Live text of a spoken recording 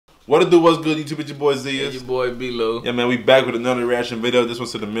What it do? What's good, YouTube? It's your boy Zias. It's your boy B.Lou. Yeah, man, we back with another reaction video. This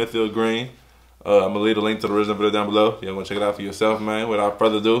one's to the Mythill Green. I'm gonna leave a link to the original video down below. Y'all wanna check it out for yourself, man. Without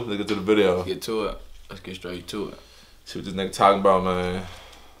further ado, let's get to the video. Let's get to it. Let's get straight to it. See what this nigga talking about, man.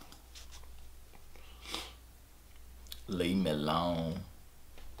 Leave me alone.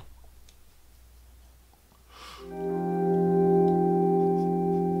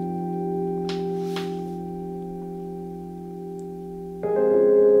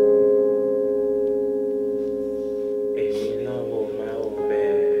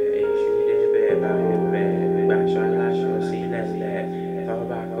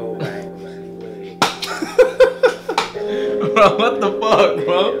 Bro, what the fuck,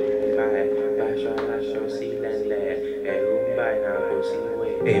 bro?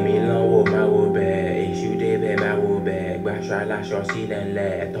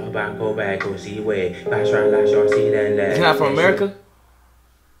 He's not from America?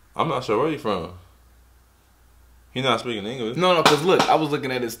 I'm not sure where you from. He not speaking English. No, cause look, I was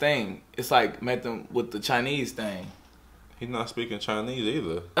looking at his thing. It's like met them with the Chinese thing. He's not speaking Chinese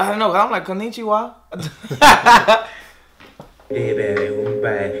either. I don't know. I'm like konnichiwa.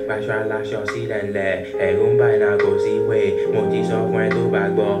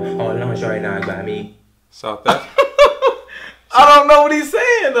 South Africa? I don't know what he's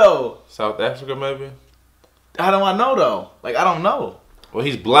saying though. South Africa, maybe? How do I know though? Like I don't know. Well,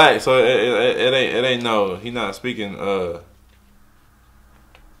 he's black, so it ain't no. He not speaking. Don't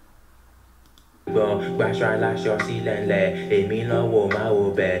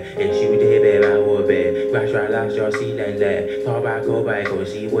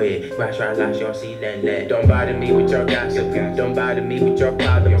bother me with your gossip. Don't bother me with your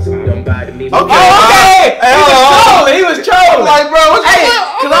problems. Don't bother me with okay. He was trolling. Like, bro, what you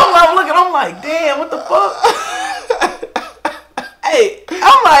cause I'm looking, I'm like, damn, what the fuck? Hey,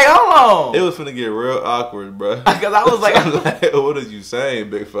 I'm like, hold on. It was finna get real awkward, bro. Cause I was like, what are you saying,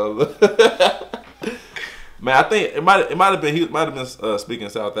 big fella? Man, I think it might have been speaking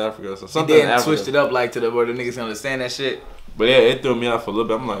South Africa or so something. He then switched it up like to the where the niggas can understand that shit. But yeah, it threw me off a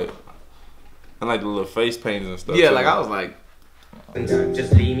little bit. I like the little face paintings and stuff. Yeah, like I was like,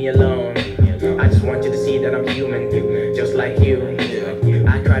 just leave me alone. I just want you to see that I'm human, just like you.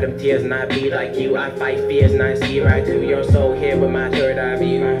 I cry them tears and I bleed like you. I fight fears and I see right through your soul here with my third eye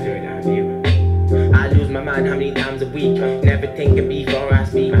view. I lose my mind how many times a week. Never think of before I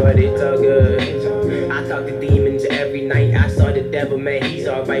speak, but it's all good. I talk to demons every night. I saw the devil, man, he's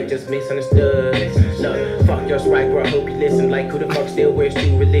alright, just misunderstood. Look, fuck your strike, bro, I hope you listen. Like who the fuck still wears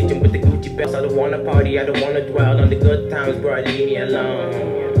true religion with the Gucci belts? I don't wanna party, I don't wanna dwell on the good times, bro, leave me alone.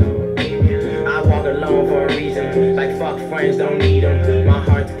 I walk alone for a reason. Like fuck friends, don't need them. My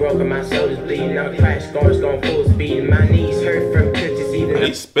heart's broken, my soul is bleeding. I'm crash cars going full speed. My knees hurt from criticism.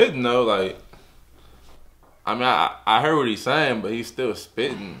 He's spitting though, like. I mean, I heard what he's saying, but he's still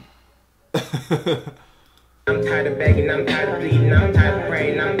spitting. I'm tired of begging, I'm tired of bleeding, I'm tired of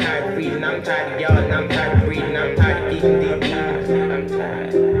praying, I'm tired of breathing, I'm tired of yelling, I'm tired of breathing, I'm tired of getting deep. I'm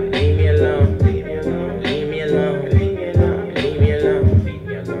tired. Leave me alone. Leave me alone. Leave me alone. Leave me alone. Leave me alone. Leave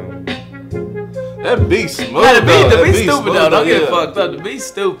me alone. That beat smooth. Yeah, the beat stupid though. Don't get it fucked up. The beat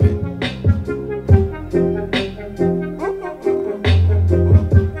stupid.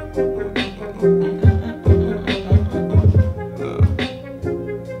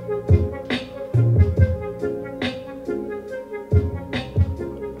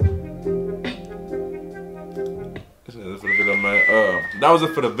 That was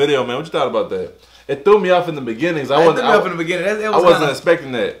it for the video, man. What you thought about that? It threw me off in the beginnings. I wasn't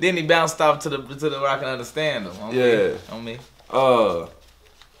expecting that. Then he bounced off to the where I can understand him. On me.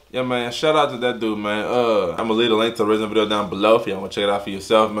 Yeah, man. Shout out to that dude, man. I'm gonna leave a link to the original video down below if y'all wanna check it out for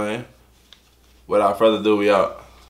yourself, man. Without further ado, we out.